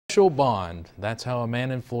Special bond. That's how a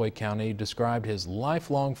man in Floyd County described his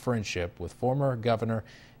lifelong friendship with former Governor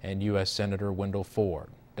and U.S. Senator Wendell Ford.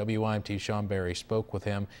 WYMT Sean Berry spoke with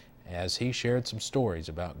him as he shared some stories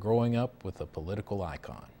about growing up with a political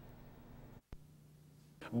icon.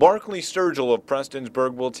 Barclay Sturgill of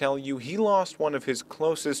Prestonsburg will tell you he lost one of his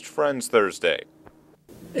closest friends Thursday.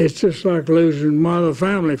 It's just like losing one of the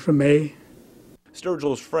family for me.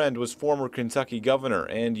 Sturgill's friend was former Kentucky Governor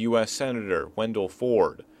and U.S. Senator Wendell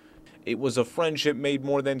Ford. It was a friendship made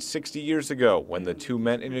more than 60 years ago when the two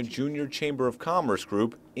met in a junior Chamber of Commerce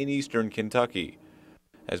group in eastern Kentucky.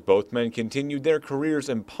 As both men continued their careers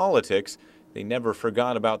in politics, they never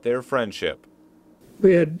forgot about their friendship.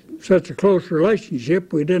 We had such a close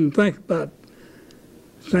relationship, we didn't think about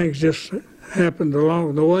things, just happened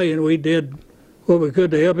along the way, and we did what we could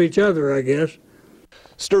to help each other, I guess.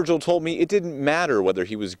 Sturgill told me it didn't matter whether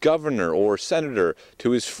he was governor or senator.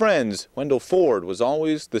 To his friends, Wendell Ford was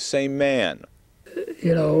always the same man.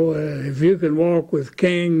 You know, if you can walk with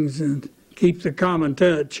kings and keep the common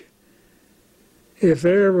touch, if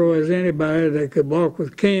there ever was anybody that could walk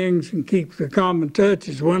with kings and keep the common touch,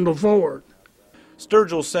 it's Wendell Ford.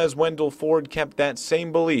 Sturgill says Wendell Ford kept that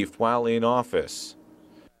same belief while in office.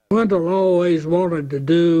 Wendell always wanted to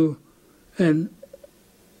do and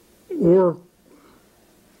work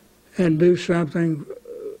and do something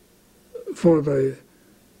for the,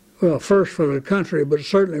 well, first for the country, but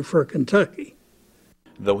certainly for Kentucky.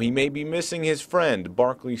 Though he may be missing his friend,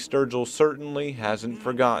 Barclay Sturgill certainly hasn't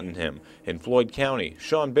forgotten him. In Floyd County,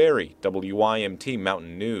 Sean Berry, WYMT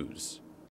Mountain News.